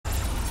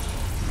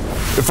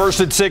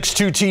First at 6,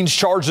 2 teens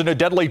charged in a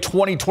deadly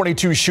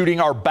 2022 shooting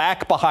are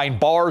back behind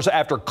bars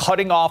after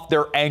cutting off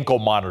their ankle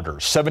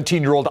monitors.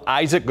 17-year-old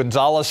Isaac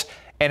Gonzalez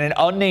and an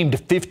unnamed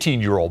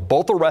 15-year-old,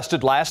 both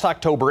arrested last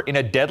October in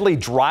a deadly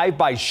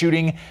drive-by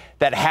shooting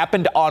that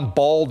happened on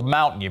Bald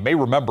Mountain. You may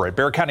remember it.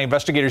 Bexar County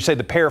investigators say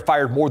the pair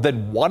fired more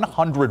than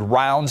 100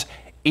 rounds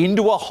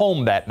into a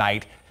home that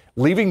night,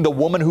 leaving the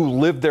woman who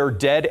lived there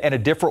dead and a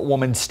different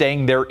woman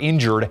staying there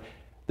injured.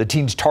 The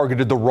teens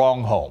targeted the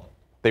wrong home.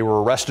 They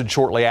were arrested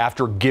shortly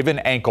after, given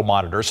ankle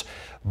monitors.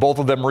 Both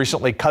of them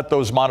recently cut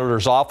those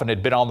monitors off and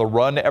had been on the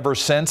run ever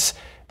since.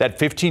 That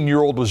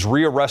 15-year-old was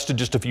rearrested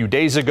just a few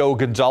days ago.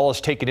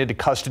 Gonzalez taken into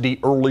custody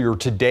earlier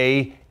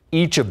today.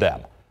 Each of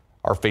them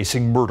are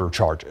facing murder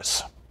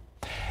charges.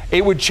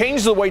 It would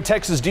change the way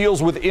Texas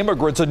deals with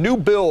immigrants. A new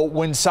bill,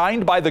 when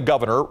signed by the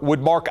governor, would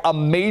mark a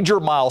major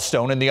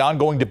milestone in the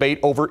ongoing debate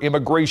over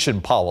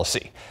immigration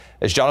policy.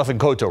 As Jonathan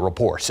Cotto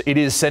reports, it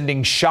is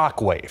sending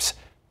shockwaves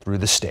through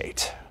the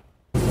state.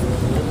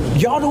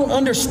 Y'all don't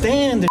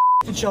understand the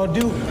that y'all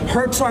do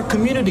hurts our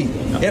community.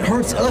 It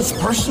hurts us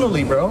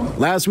personally, bro.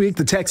 Last week,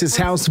 the Texas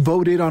House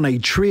voted on a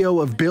trio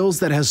of bills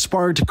that has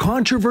sparked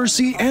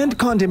controversy and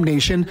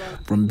condemnation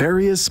from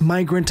various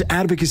migrant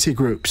advocacy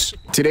groups.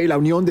 Today, La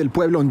Unión del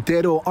Pueblo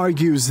Entero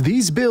argues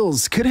these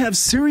bills could have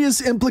serious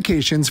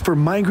implications for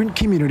migrant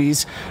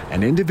communities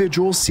and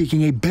individuals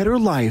seeking a better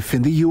life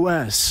in the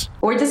U.S.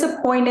 We're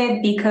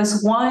disappointed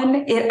because,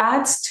 one, it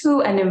adds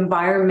to an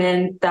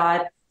environment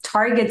that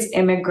targets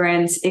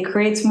immigrants. It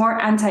creates more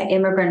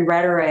anti-immigrant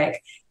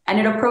rhetoric, and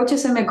it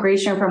approaches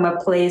immigration from a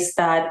place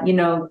that,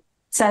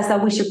 says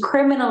that we should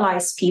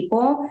criminalize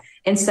people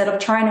instead of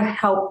trying to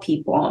help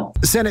people.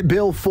 Senate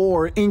Bill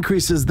 4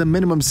 increases the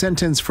minimum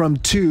sentence from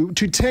 2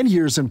 to 10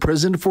 years in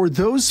prison for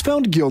those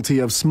found guilty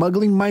of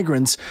smuggling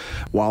migrants,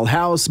 while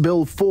House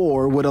Bill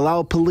 4 would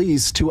allow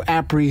police to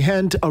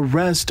apprehend,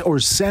 arrest, or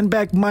send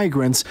back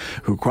migrants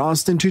who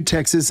crossed into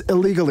Texas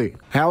illegally.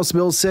 House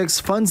Bill 6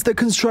 funds the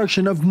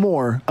construction of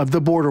more of the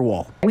border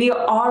wall. We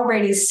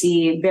already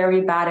see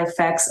very bad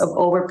effects of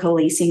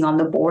over-policing on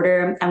the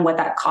border and what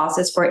that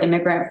causes for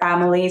immigrant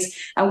families.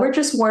 And we're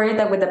just worried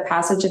that with the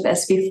passage of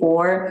SB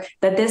 4,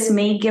 that this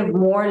may give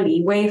more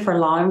leeway for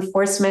law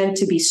enforcement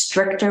to be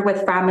stricter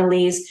with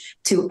families,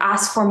 to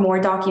ask for more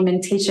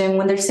documentation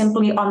when they're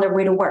simply on their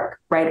way to work,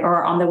 right,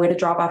 or on their way to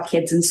drop off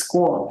kids in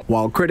school.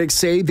 While critics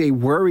say they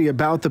worry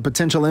about the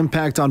potential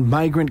impact on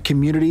migrant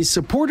communities,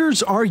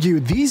 supporters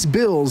argue these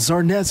bills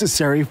are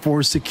necessary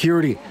for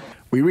security.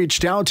 We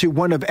reached out to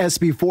one of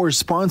SB 4's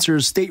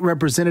sponsors, State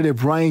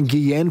Representative Ryan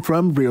Guillen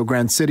from Rio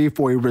Grande City,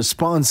 for a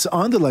response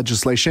on the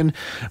legislation.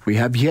 We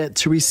have yet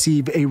to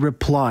receive a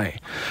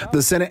reply.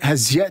 The Senate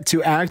has yet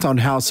to act on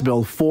House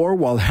Bill 4,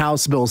 while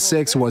House Bill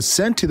 6 was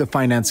sent to the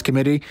Finance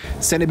Committee.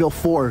 Senate Bill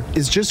 4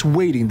 is just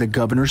waiting the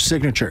governor's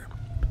signature.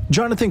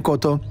 Jonathan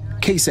Cotto,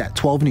 KSAT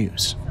 12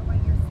 News.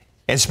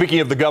 And speaking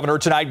of the governor,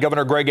 tonight,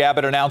 Governor Greg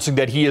Abbott announcing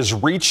that he has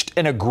reached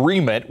an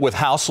agreement with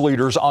House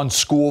leaders on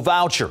school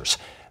vouchers.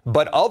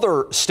 But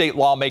other state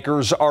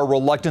lawmakers are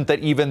reluctant that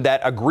even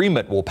that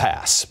agreement will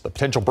pass. The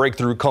potential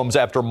breakthrough comes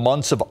after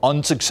months of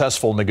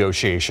unsuccessful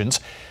negotiations.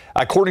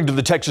 According to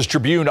the Texas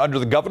Tribune, under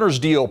the governor's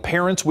deal,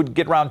 parents would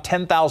get around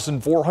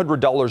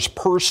 $10,400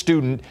 per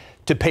student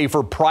to pay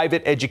for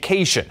private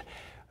education.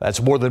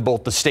 That's more than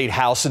both the state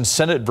House and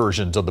Senate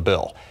versions of the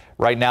bill.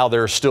 Right now,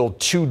 there are still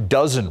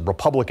 24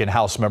 Republican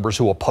House members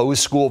who oppose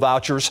school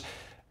vouchers.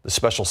 The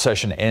special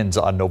session ends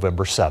on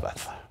November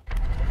 7th.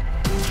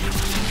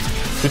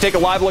 To take a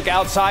live look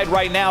outside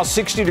right now,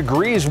 60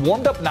 degrees,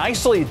 warmed up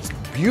nicely. It's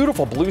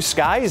beautiful blue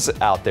skies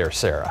out there,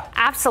 Sarah.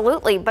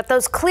 Absolutely, but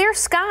those clear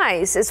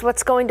skies is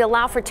what's going to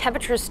allow for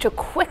temperatures to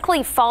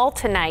quickly fall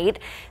tonight.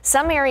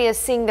 Some areas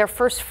seeing their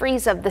first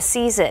freeze of the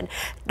season.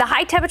 The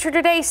high temperature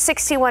today,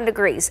 61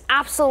 degrees.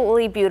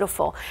 Absolutely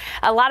beautiful.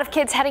 A lot of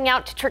kids heading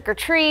out to trick or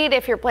treat.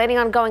 If you're planning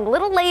on going a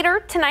little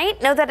later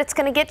tonight, know that it's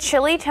going to get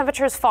chilly.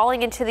 Temperatures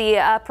falling into the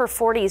upper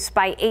 40s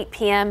by 8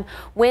 p.m.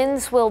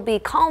 Winds will be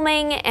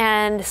calming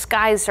and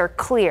skies are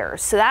clear.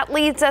 So that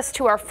leads us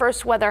to our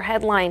first weather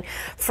headline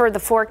for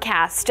the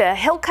forecast.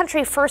 Hill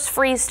country first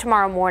freeze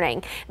tomorrow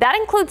morning. That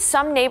includes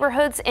some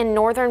neighborhoods in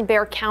northern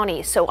Bexar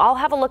County. So I'll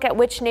have a look at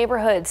which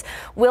neighborhoods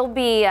will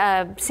be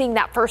seeing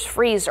that first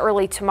freeze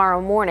early tomorrow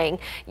morning.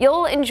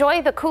 You'll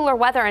enjoy the cooler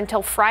weather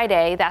until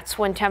Friday. That's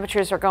when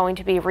temperatures are going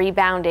to be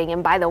rebounding,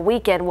 and by the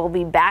weekend we'll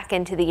be back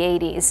into the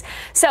 80s.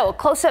 So a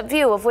close-up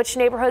view of which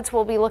neighborhoods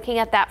will be looking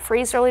at that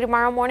freeze early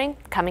tomorrow morning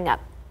coming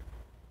up.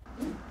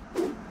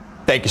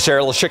 Thank you,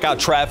 Sarah. Let's check out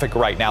traffic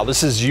right now.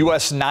 This is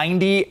US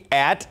 90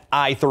 at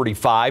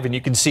I-35, and you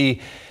can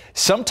see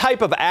some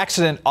type of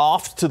accident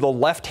off to the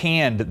left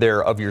hand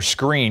there of your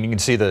screen. You can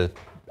see the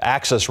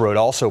access road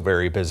also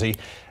very busy.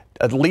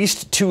 At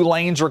least 2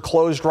 lanes are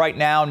closed right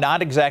now.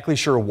 Not exactly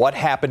sure what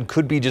happened.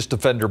 Could be just a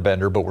fender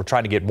bender, but we're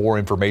trying to get more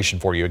information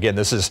for you. Again,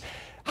 this is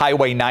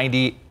Highway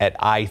 90 at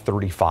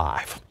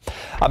I-35.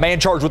 A man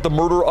charged with the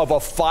murder of a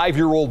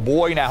 5-year-old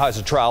boy now has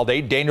a trial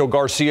date. Daniel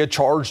Garcia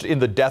charged in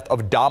the death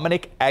of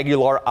Dominic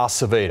Aguilar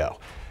Acevedo.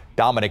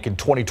 Dominic in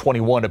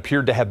 2021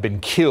 appeared to have been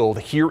killed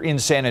here in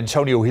San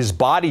Antonio. His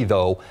body,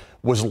 though,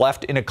 was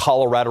left in a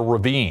Colorado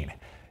ravine.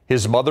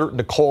 His mother,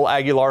 Nicole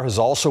Aguilar, has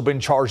also been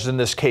charged in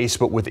this case,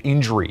 but with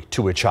injury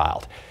to a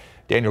child.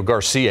 Daniel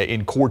Garcia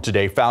in court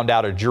today found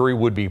out a jury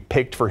would be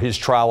picked for his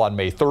trial on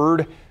May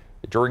 3rd.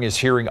 During his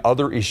hearing,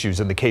 other issues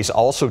in the case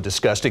also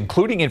discussed,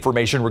 including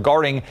information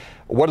regarding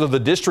whether the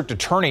district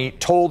attorney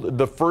told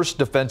the first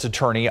defense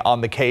attorney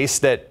on the case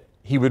that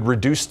he would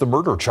reduce the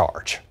murder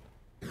charge.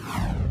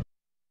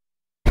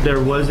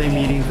 There was a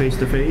meeting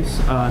face-to-face,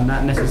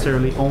 not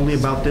necessarily only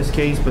about this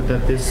case, but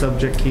that this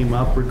subject came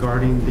up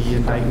regarding the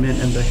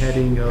indictment and the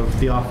heading of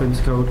the offense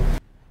code.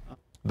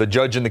 The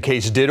judge in the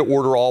case did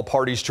order all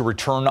parties to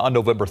return on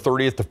November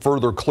 30th to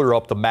further clear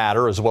up the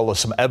matter, as well as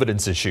some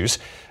evidence issues.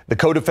 The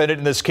co-defendant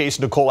in this case,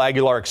 Nicole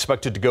Aguilar,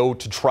 expected to go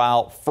to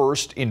trial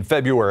first in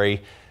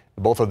February.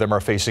 Both of them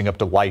are facing up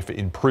to life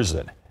in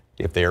prison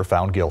if they are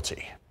found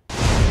guilty.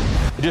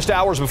 Just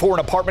hours before an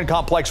apartment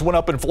complex went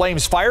up in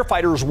flames,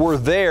 firefighters were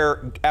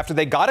there after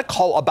they got a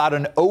call about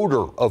an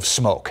odor of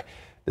smoke.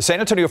 The San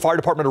Antonio Fire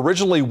Department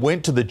originally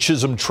went to the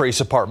Chisholm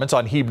Trace Apartments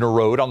on Huebner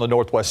Road on the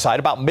northwest side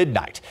about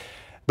midnight.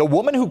 The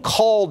woman who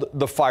called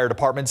the fire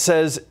department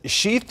says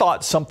she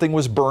thought something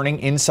was burning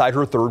inside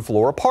her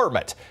third-floor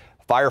apartment.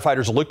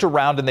 Firefighters looked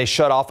around and they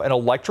shut off an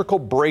electrical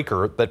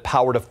breaker that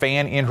powered a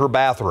fan in her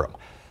bathroom.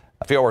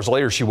 A few hours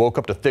later, she woke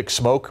up to thick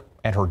smoke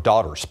and her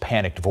daughter's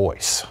panicked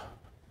voice.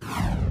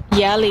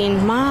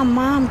 Yelling,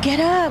 Mom, get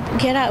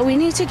up, we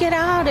need to get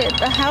out,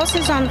 the house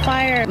is on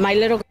fire. My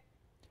little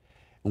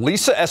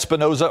Lisa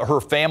Espinoza, her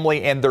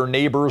family, and their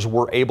neighbors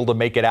were able to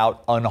make it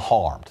out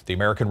unharmed. The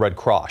American Red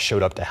Cross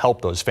showed up to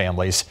help those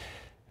families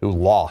who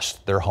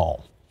lost their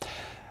home.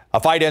 A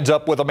fight ends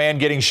up with a man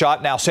getting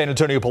shot. Now San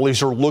Antonio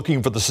police are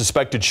looking for the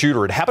suspected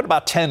shooter. It happened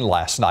about 10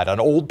 last night on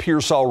Old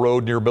Pearsall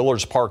Road near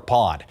Miller's Park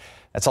Pond.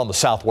 That's on the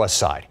southwest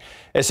side.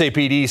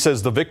 SAPD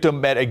says the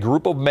victim met a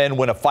group of men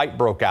when a fight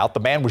broke out. The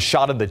man was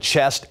shot in the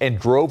chest and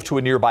drove to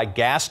a nearby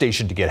gas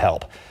station to get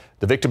help.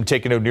 The victim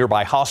taken to a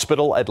nearby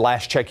hospital. At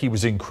last check, he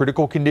was in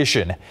critical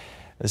condition.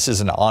 This is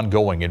an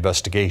ongoing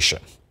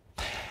investigation.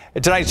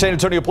 And tonight, San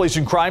Antonio Police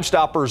and Crime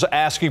Stoppers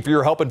asking for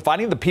your help in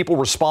finding the people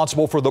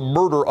responsible for the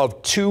murder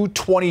of two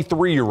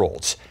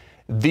 23-year-olds.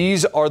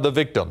 These are the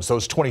victims,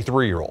 those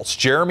 23-year-olds,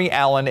 Jeremy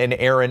Allen and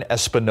Aaron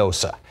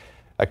Espinosa.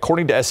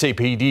 According to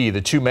SAPD, the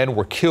two men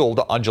were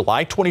killed on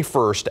July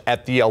 21st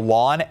at the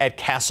Alon at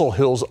Castle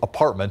Hills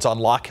Apartments on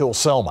Lock Hill,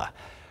 Selma.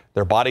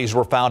 Their bodies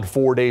were found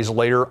 4 days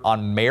later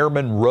on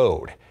Merriman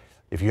Road.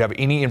 If you have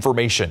any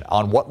information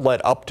on what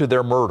led up to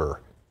their murder,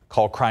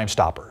 call Crime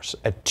Stoppers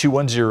at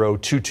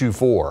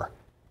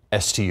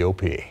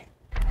 210-224-STOP.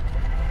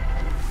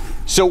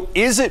 So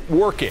is it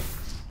working?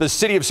 The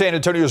City of San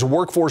Antonio's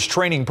workforce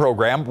training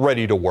program,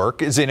 Ready to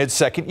Work, is in its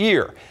second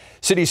year.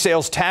 City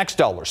sales tax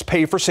dollars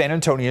pay for San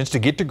Antonians to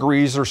get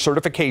degrees or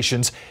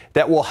certifications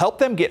that will help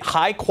them get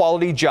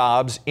high-quality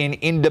jobs in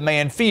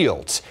in-demand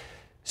fields.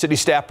 City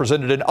staff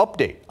presented an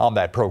update on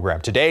that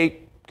program today.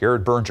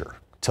 Garrett Berger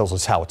tells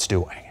us how it's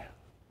doing.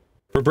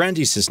 For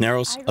Brandy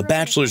Cisneros, a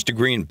bachelor's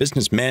degree in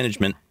business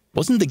management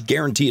wasn't the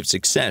guarantee of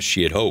success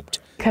she had hoped.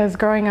 Because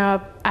growing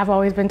up, I've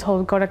always been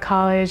told, go to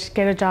college,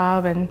 get a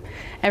job, and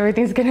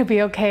everything's going to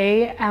be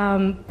okay.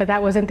 But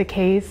that wasn't the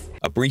case.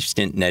 A brief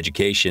stint in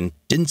education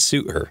didn't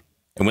suit her.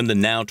 And when the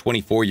now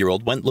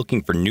 24-year-old went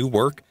looking for new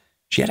work,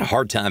 she had a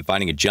hard time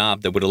finding a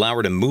job that would allow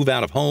her to move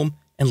out of home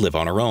and live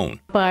on her own.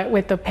 But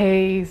with the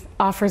pay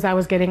offers I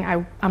was getting,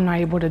 I'm not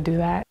able to do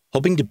that.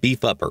 Hoping to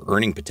beef up her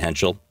earning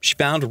potential, she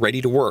found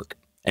Ready to Work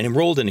and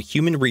enrolled in a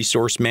human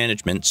resource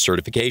management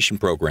certification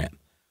program.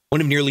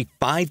 One of nearly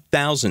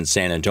 5,000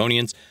 San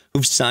Antonians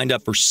who've signed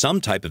up for some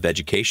type of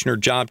education or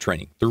job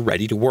training through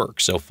Ready to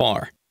Work so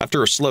far.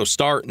 After a slow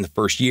start in the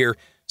first year,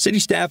 city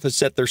staff has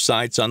set their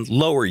sights on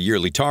lower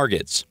yearly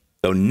targets,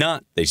 though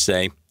not, they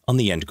say, on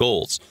the end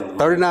goals.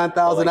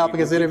 39,000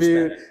 applicants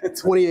interviewed,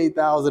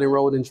 28,000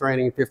 enrolled in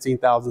training,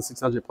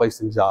 15,600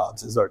 placed in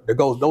jobs.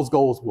 Those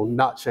goals will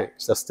not change.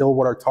 That's still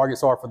what our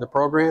targets are for the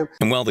program.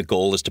 And while the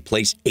goal is to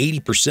place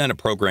 80% of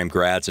program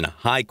grads in a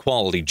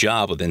high-quality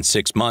job within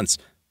 6 months,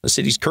 the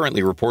city's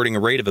currently reporting a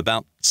rate of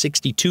about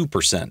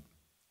 62%.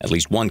 At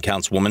least one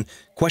councilwoman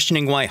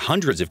questioning why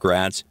hundreds of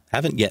grads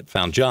haven't yet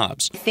found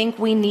jobs. I think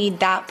we need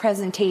that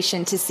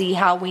presentation to see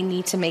how we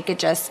need to make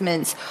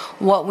adjustments,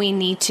 what we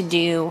need to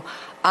do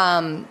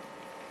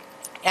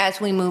as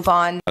we move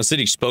on. A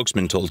city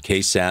spokesman told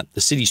KSAT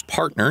the city's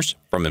partners,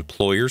 from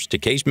employers to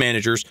case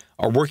managers,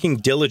 are working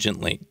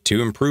diligently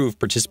to improve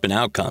participant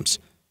outcomes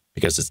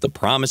because it's the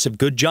promise of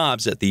good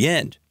jobs at the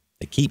end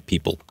that keep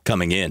people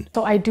coming in.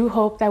 So I do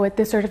hope that with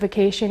this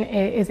certification,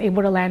 it is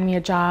able to land me a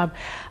job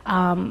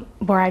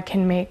where I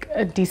can make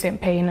a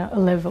decent pay and a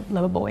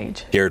livable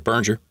wage. Garrett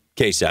Berger,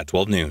 KSAT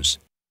 12 News.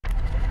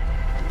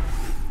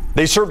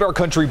 They served our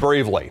country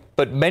bravely,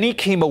 but many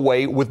came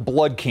away with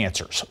blood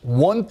cancers.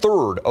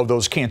 1/3 of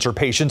those cancer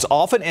patients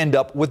often end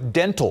up with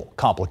dental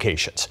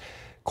complications.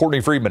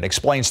 Courtney Friedman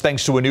explains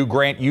thanks to a new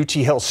grant,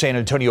 UT Health San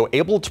Antonio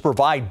able to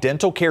provide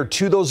dental care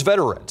to those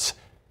veterans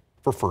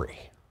for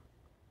free.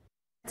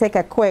 Take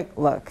a quick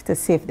look to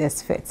see if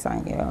this fits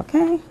on you,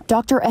 okay?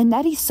 Dr.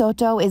 Annette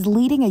Soto is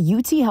leading a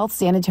UT Health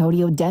San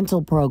Antonio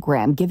dental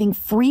program, giving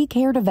free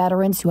care to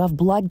veterans who have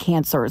blood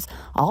cancers,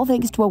 all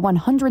thanks to a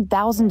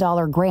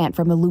 $100,000 grant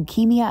from the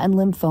Leukemia and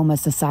Lymphoma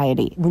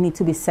Society. We need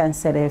to be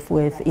sensitive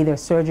with either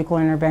surgical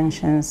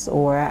interventions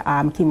or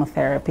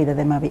chemotherapy that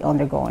they might be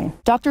undergoing.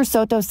 Dr.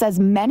 Soto says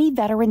many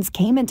veterans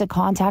came into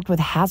contact with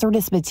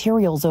hazardous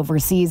materials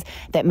overseas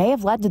that may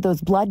have led to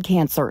those blood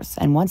cancers.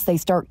 And once they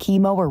start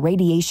chemo or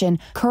radiation,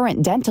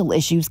 current dental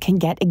issues can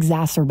get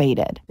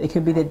exacerbated. It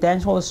could be the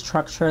dental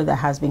structure that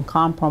has been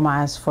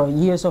compromised for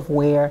years of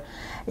wear.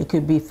 It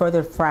could be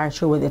further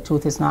fracture where the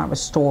tooth is not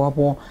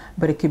restorable,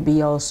 but it could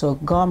be also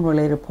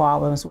gum-related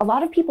problems. A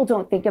lot of people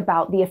don't think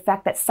about the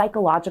effect that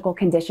psychological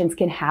conditions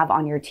can have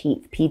on your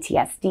teeth.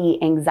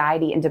 PTSD,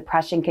 anxiety, and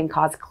depression can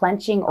cause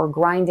clenching or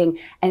grinding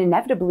and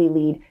inevitably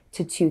lead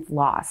to tooth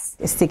loss.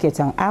 Stick your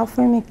tongue out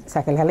for me.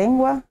 Saca la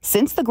lengua.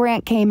 Since the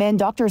grant came in,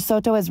 Dr.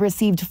 Soto has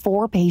received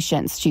 4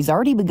 patients. She's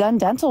already begun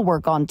dental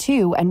work on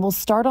 2 and will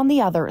start on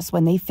the others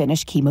when they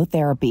finish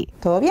chemotherapy.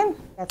 Todo bien?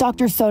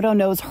 Dr. Soto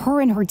knows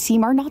her and her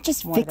team are not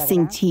just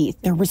fixing teeth,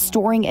 they're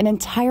restoring an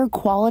entire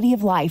quality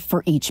of life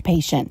for each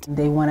patient.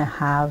 They want to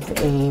have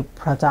a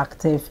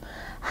productive,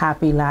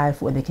 happy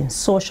life where they can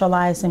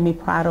socialize and be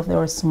proud of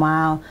their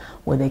smile,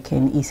 where they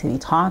can easily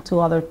talk to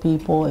other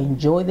people,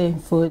 enjoy their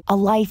food. A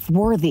life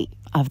worthy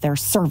of their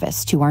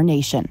service to our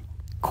nation.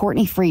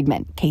 Courtney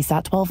Friedman,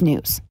 KSAT 12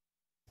 News.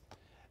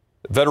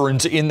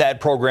 Veterans in that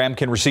program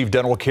can receive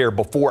dental care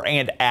before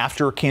and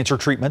after cancer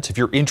treatments. If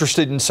you're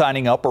interested in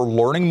signing up or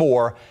learning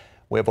more,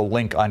 we have a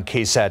link on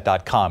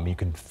KSAT.com. You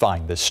can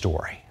find this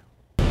story.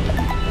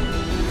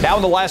 Now,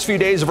 in the last few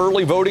days of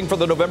early voting for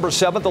the November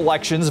 7th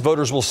elections,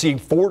 voters will see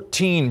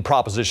 14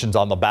 propositions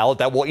on the ballot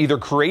that will either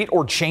create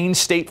or change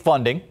state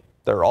funding.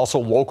 There are also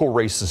local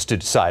races to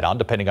decide on,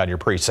 depending on your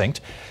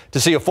precinct.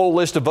 To see a full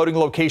list of voting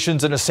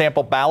locations and a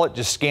sample ballot,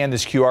 just scan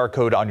this QR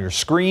code on your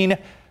screen.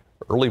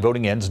 Early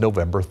voting ends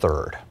November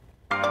 3rd.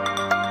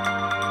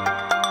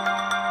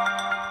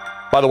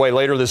 By the way,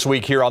 later this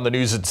week here on the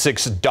News at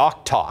 6,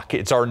 Doc Talk.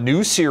 It's our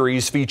new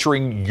series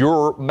featuring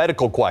your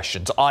medical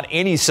questions on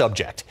any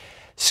subject.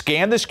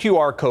 Scan this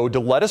QR code to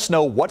let us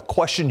know what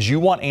questions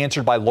you want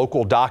answered by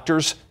local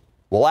doctors.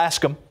 We'll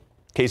ask them.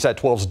 KSAT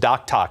 12's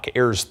Doc Talk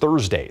airs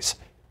Thursdays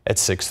at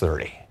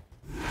 6:30.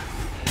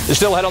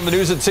 Still ahead on the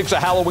News at 6, a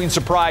Halloween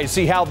surprise.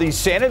 See how the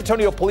San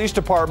Antonio Police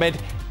Department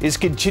is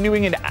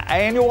continuing an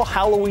annual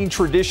Halloween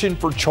tradition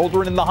for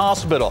children in the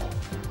hospital.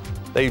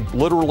 They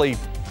literally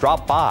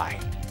drop by.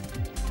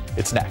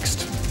 It's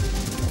next.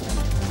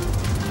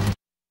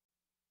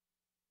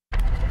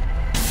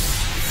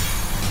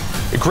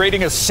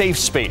 Creating a safe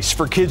space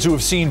for kids who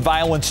have seen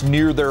violence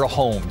near their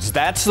homes.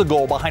 That's the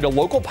goal behind a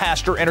local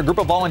pastor and a group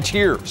of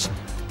volunteers.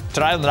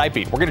 Tonight on the Night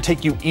Beat, we're going to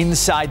take you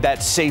inside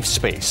that safe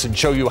space and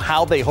show you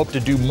how they hope to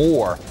do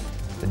more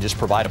than just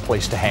provide a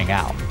place to hang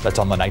out. That's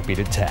on the Night Beat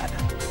at 10.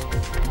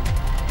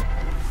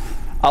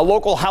 A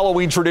local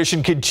Halloween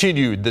tradition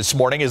continued this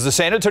morning as the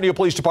San Antonio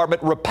Police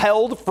Department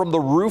rappelled from the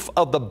roof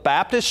of the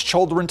Baptist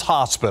Children's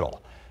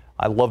Hospital.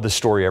 I love this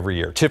story every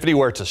year. Tiffany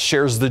Huertas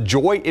shares the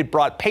joy it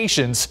brought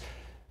patients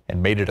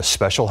and made it a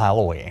special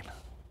Halloween.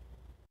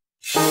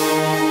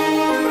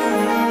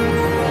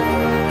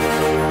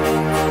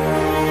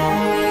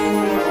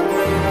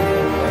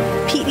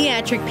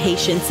 Pediatric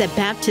patients at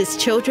Baptist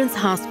Children's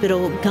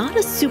Hospital got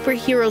a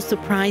superhero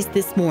surprise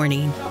this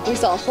morning. We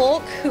saw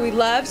Hulk, who we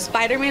loved.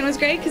 Spider-Man was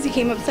great because he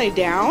came upside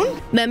down.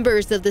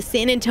 Members of the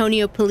San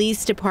Antonio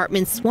Police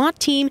Department SWAT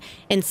team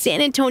and San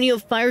Antonio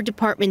Fire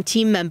Department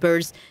team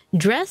members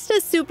dressed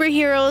as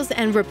superheroes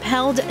and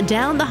rappelled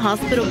down the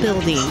hospital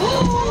building.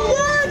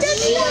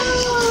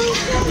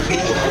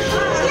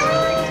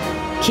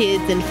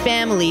 Kids and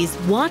families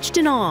watched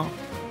in awe,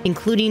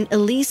 including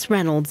Elise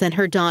Reynolds and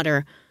her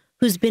daughter,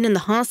 who's been in the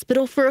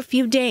hospital for a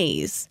few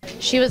days.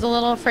 She was a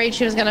little afraid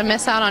she was going to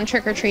miss out on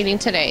trick-or-treating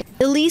today.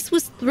 Elise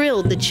was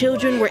thrilled the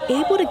children were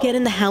able to get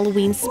in the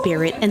Halloween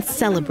spirit and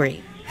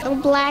celebrate.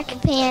 Black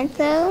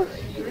Panther.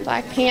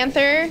 Black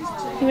Panther,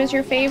 who was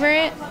your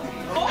favorite?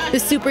 The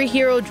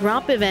superhero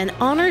drop event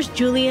honors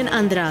Julian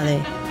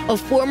Andrade, a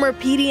former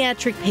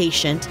pediatric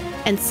patient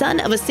and son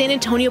of a San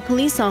Antonio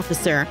police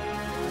officer.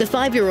 The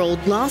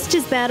 5-year-old lost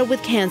his battle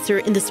with cancer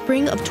in the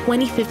spring of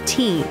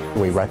 2015.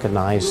 We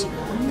recognize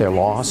their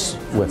loss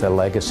with a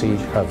legacy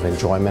of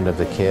enjoyment of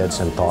the kids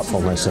and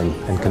thoughtfulness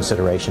and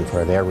consideration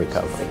for their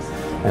recovery.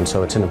 And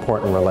so it's an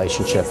important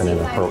relationship and an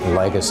important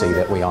legacy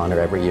that we honor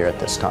every year at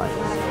this time.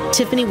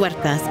 Tiffany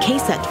Huertas,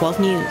 KSAT 12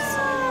 News.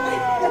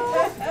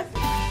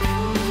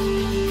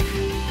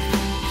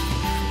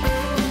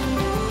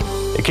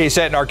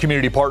 KSAT and our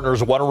community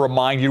partners want to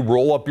remind you,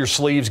 roll up your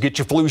sleeves, get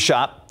your flu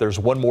shot. There's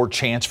one more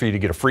chance for you to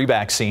get a free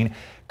vaccine.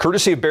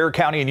 Courtesy of Bexar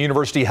County and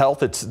University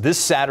Health, it's this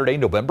Saturday,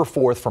 November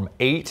 4th from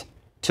 8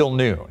 till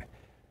noon.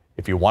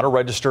 If you want to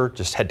register,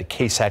 just head to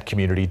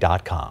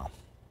ksatcommunity.com.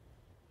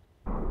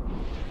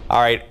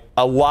 All right,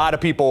 a lot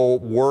of people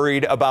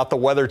worried about the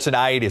weather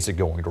tonight. Is it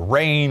going to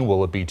rain?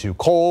 Will it be too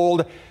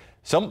cold?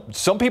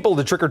 some people,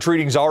 the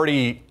trick-or-treating's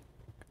already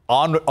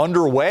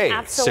underway.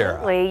 Absolutely.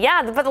 Sarah.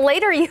 Yeah, but the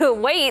later you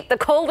wait, the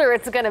colder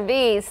it's going to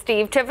be,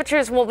 Steve.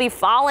 Temperatures will be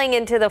falling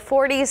into the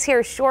 40s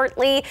here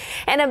shortly.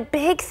 And a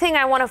big thing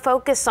I want to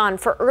focus on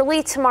for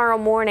early tomorrow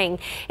morning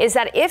is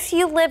that if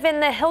you live in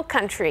the hill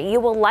country, you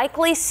will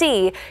likely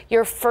see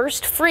your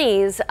first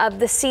freeze of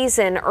the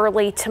season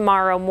early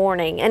tomorrow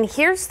morning. And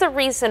here's the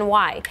reason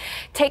why.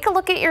 Take a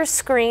look at your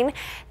screen.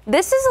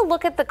 This is a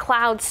look at the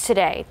clouds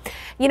today.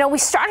 You know, we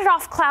started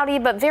off cloudy,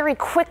 but very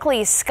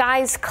quickly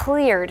skies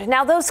cleared.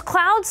 Now, those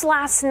clouds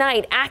last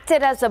night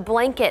acted as a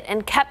blanket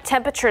and kept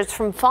temperatures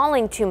from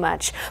falling too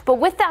much. But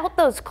without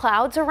those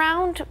clouds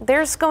around,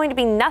 there's going to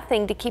be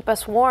nothing to keep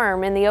us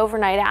warm in the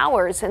overnight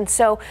hours. And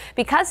so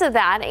because of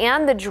that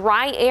and the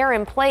dry air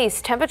in place,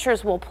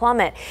 temperatures will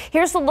plummet.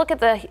 Here's a look at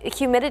the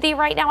humidity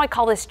right now. I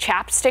call this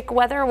chapstick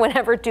weather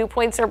whenever dew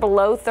points are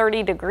below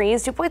 30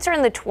 degrees. Dew points are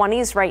in the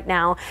 20s right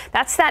now.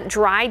 That's that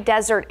dry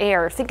desert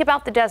air. Think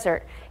about the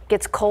desert. It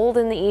gets cold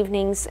in the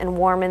evenings and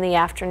warm in the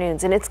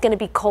afternoons, and it's going to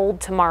be cold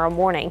tomorrow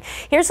morning.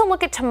 Here's a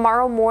look at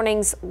tomorrow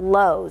morning's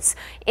lows.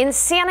 In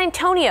San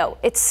Antonio,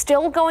 it's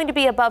still going to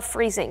be above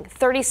freezing,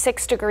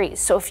 36 degrees.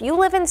 So if you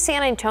live in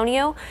San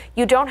Antonio,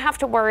 you don't have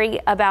to worry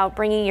about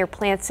bringing your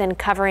plants in,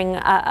 covering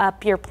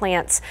up your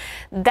plants.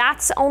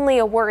 That's only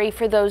a worry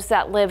for those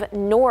that live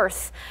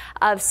north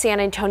of San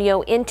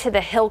Antonio into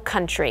the hill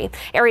country.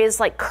 Areas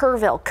like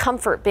Kerrville,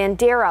 Comfort,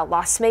 Bandera,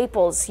 Los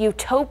Maples,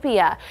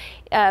 Utopia,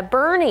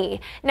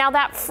 Bernie. Now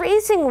that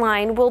freezing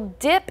line will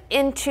dip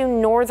into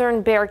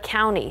northern Bexar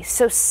County.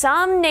 So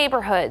some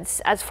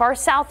neighborhoods as far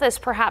south as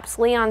perhaps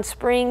Leon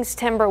Springs,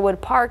 Timberwood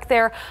Park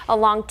there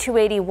along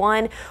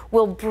 281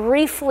 will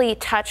briefly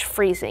touch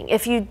freezing.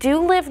 If you do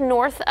live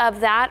north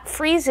of that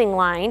freezing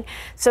line,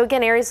 so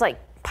again, areas like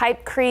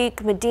Pipe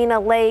Creek, Medina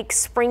Lake,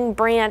 Spring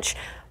Branch,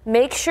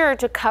 make sure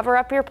to cover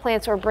up your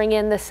plants or bring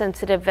in the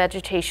sensitive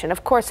vegetation.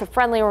 Of course, a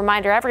friendly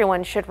reminder,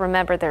 everyone should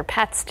remember their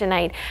pets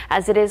tonight,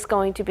 as it is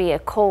going to be a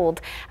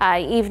cold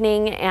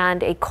evening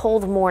and a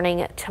cold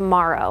morning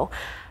tomorrow.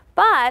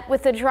 But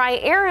with the dry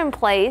air in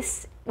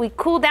place, we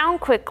cool down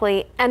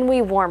quickly and we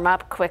warm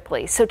up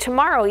quickly. So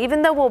tomorrow,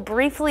 even though we'll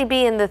briefly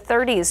be in the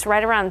 30s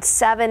right around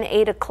 7,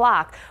 8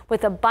 o'clock,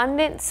 with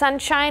abundant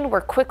sunshine, we're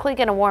quickly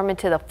going to warm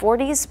into the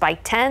 40s by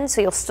 10.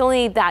 So you'll still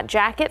need that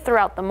jacket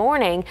throughout the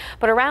morning.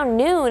 But around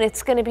noon,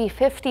 it's going to be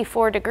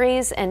 54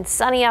 degrees and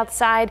sunny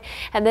outside.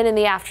 And then in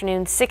the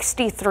afternoon,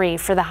 63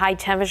 for the high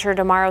temperature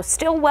tomorrow,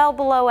 still well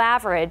below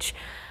average,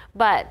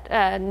 but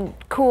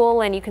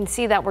cool, and you can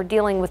see that we're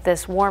dealing with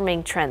this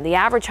warming trend. The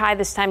average high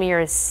this time of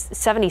year is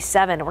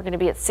 77. We're going to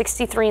be at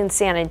 63 in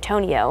San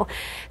Antonio,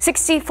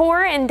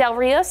 64 in Del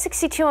Rio,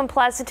 62 in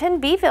Pleasanton.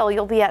 Beeville,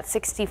 you'll be at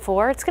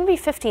 64. It's going to be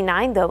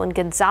 59, though, in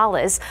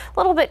Gonzales. A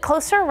little bit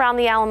closer around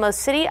the Alamo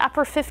City,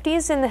 upper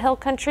 50s in the hill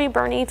country.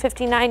 Bernie,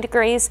 59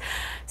 degrees,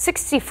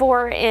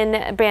 64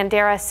 in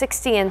Bandera,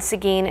 60 in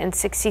Seguin, and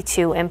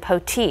 62 in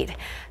Poteet.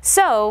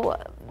 So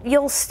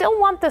you'll still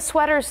want the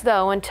sweaters,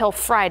 though, until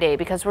Friday,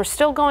 because we're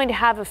still going to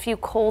have a few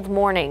cold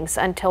mornings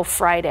until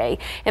Friday.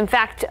 In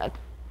fact,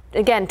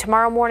 again,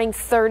 tomorrow morning,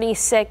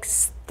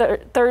 36.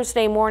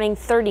 Thursday morning,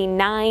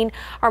 39.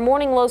 Our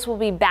morning lows will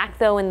be back,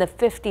 though, in the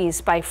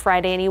 50s by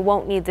Friday, and you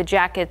won't need the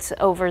jackets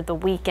over the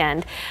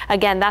weekend.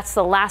 Again, that's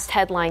the last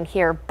headline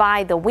here.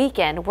 By the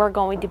weekend, we're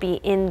going to be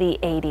in the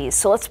 80s.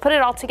 So let's put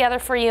it all together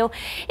for you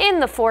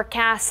in the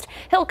forecast.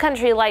 Hill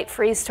country light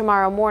freeze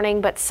tomorrow morning,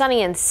 but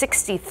sunny and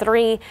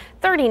 63.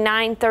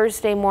 39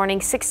 Thursday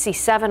morning,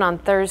 67 on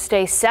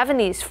Thursday,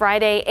 70s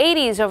Friday,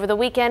 80s over the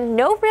weekend.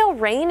 No real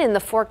rain in the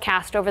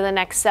forecast over the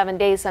next 7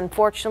 days,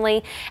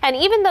 unfortunately. And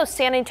even though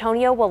San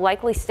Antonio will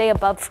likely stay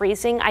above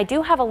freezing, I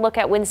do have a look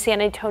at when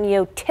San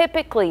Antonio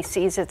typically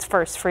sees its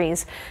first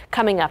freeze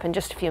coming up in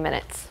just a few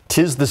minutes.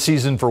 'Tis the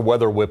season for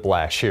weather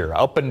whiplash here,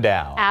 up and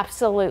down.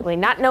 Absolutely,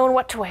 not knowing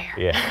what to wear.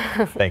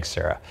 Yeah, thanks,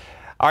 Sarah.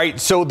 All right,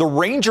 so the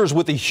Rangers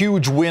with a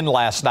huge win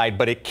last night,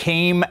 but it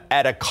came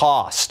at a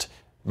cost.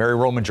 Mary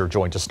Rominger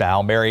joins us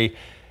now. Mary,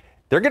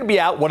 they're going to be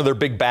out one of their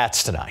big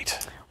bats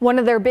tonight. One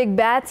of their big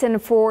bats,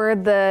 and for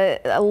the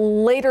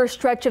later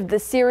stretch of the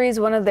series,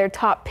 one of their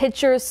top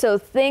pitchers. So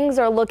things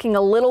are looking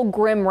a little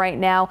grim right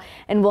now,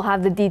 and we'll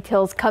have the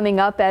details coming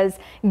up as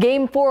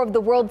Game 4 of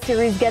the World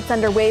Series gets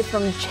underway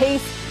from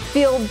Chase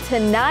Field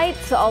tonight.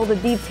 So all the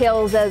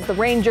details as the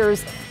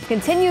Rangers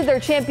continue their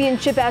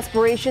championship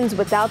aspirations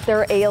without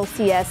their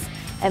ALCS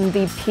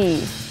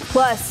MVP.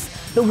 Plus,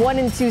 the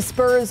 1-2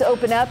 Spurs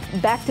open up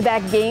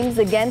back-to-back games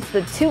against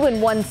the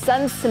 2-1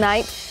 Suns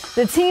tonight.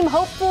 The team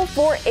hopeful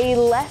for a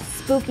less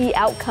spooky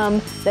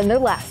outcome than their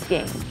last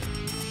game.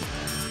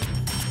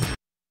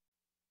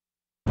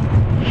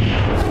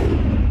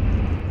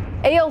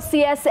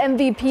 ALCS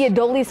MVP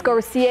Adolis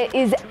Garcia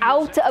is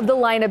out of the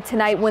lineup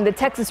tonight when the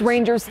Texas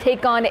Rangers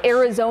take on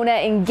Arizona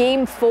in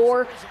Game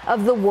 4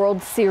 of the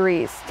World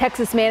Series.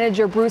 Texas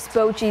manager Bruce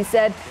Bochy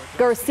said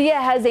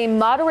Garcia has a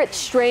moderate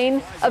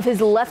strain of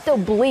his left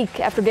oblique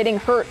after getting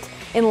hurt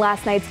in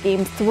last night's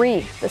Game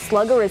 3. The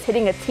slugger is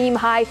hitting a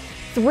team-high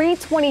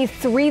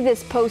 .323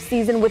 this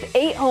postseason with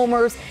 8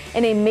 homers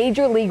and a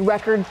major league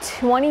record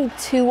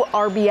 22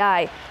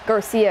 RBI.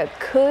 Garcia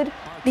could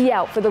be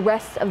out for the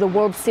rest of the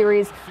World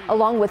Series,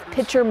 along with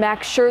pitcher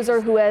Max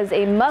Scherzer, who has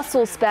a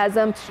muscle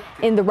spasm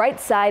in the right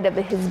side of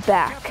his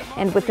back.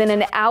 And within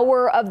an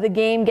hour of the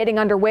game getting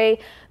underway,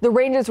 the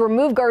Rangers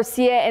removed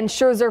Garcia and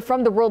Scherzer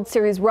from the World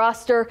Series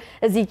roster.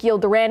 Ezekiel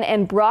Duran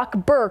and Brock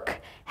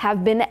Burke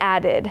have been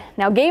added.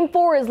 Now, Game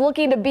 4 is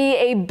looking to be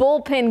a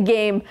bullpen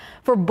game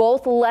for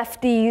both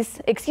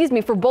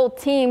for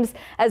both teams,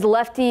 as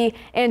lefty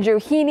Andrew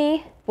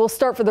Heaney will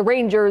start for the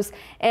Rangers,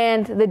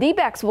 and the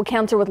D-backs will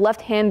counter with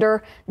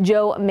left-hander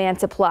Joe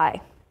Mantiply.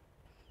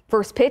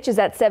 First pitch is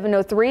at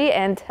 7:03,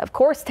 and of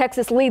course,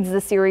 Texas leads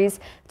the series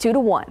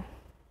 2-1.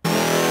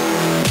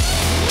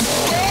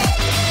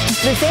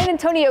 The San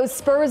Antonio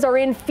Spurs are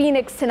in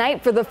Phoenix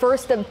tonight for the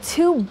first of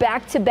 2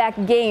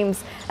 back-to-back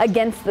games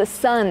against the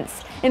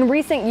Suns. In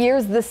recent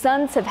years, the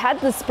Suns have had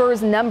the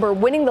Spurs number,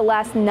 winning the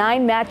last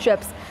 9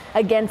 matchups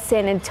against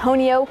San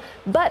Antonio,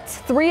 but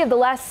 3 of the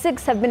last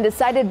 6 have been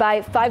decided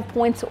by 5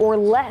 points or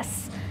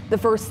less. The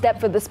first step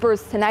for the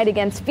Spurs tonight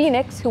against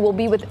Phoenix, who will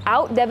be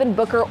without Devin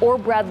Booker or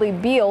Bradley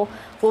Beal,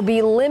 will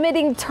be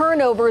limiting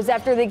turnovers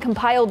after they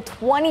compiled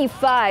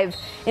 25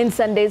 in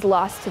Sunday's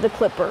loss to the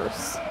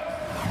Clippers.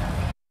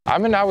 I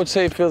mean, I would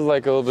say it feels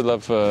like a little bit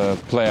of a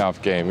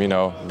playoff game, you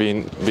know,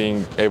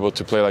 being able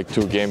to play like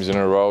 2 games in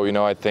a row. You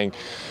know, I think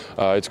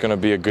it's going to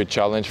be a good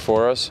challenge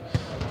for us.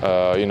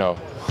 You know,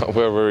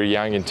 we're a very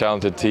young and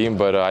talented team,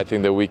 but I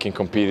think that we can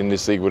compete in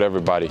this league with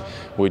everybody.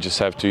 We just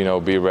have to, you know,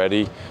 be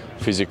ready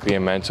physically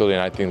and mentally,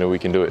 and I think that we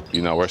can do it.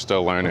 You know, we're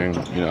still learning,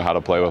 you know, how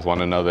to play with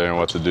one another and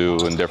what to do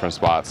in different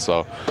spots.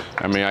 So,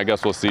 I mean, I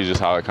guess we'll see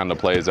just how it kind of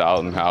plays out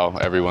and how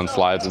everyone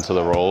slides into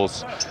the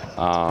roles.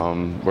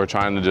 We're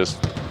trying to just,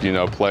 you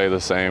know, play the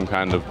same,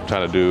 kind of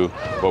trying to do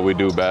what we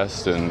do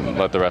best and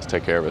let the rest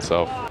take care of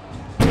itself.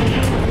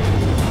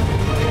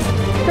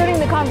 Turning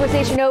the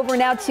conversation over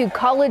now to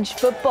college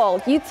football.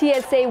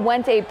 UTSA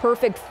went a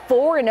perfect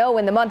 4-0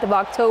 in the month of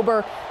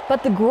October,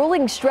 but the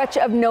grueling stretch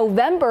of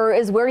November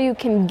is where you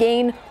can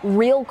gain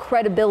real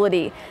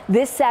credibility.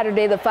 This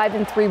Saturday, the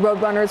 5-3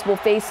 Roadrunners will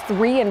face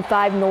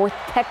 3-5 North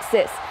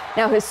Texas.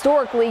 Now,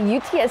 historically,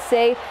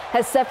 UTSA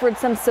has suffered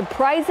some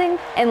surprising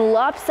and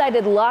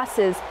lopsided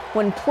losses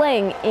when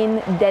playing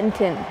in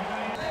Denton.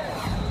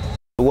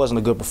 It wasn't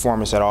a good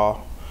performance at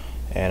all,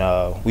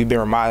 and we've been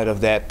reminded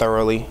of that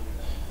thoroughly.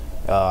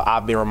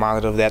 I've been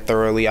reminded of that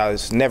thoroughly.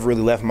 It's never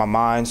really left my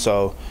mind,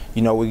 so,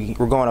 you know,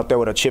 we're going up there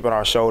with a chip on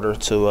our shoulder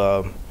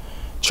to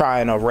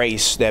try and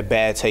erase that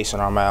bad taste in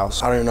our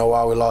mouths. I don't even know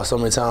why we lost so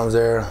many times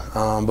there,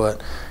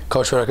 but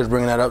Coach Reddick is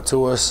bringing that up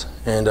to us,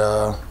 and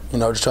you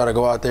know, just try to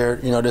go out there,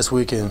 you know, this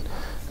week and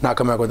not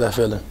come back with that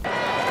feeling.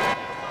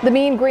 The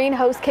Mean Green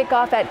host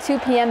kickoff at 2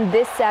 p.m.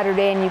 this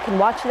Saturday, and you can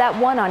watch that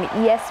one on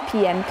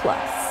ESPN+.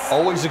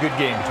 Always a good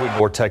game between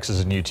North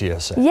Texas and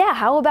UTSA. Yeah,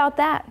 how about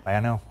that? I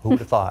know. Who would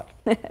have thought?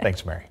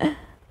 Thanks, Mary.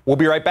 We'll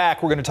be right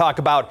back. We're going to talk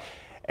about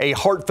a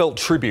heartfelt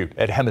tribute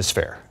at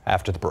Hemisphere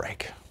after the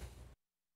break.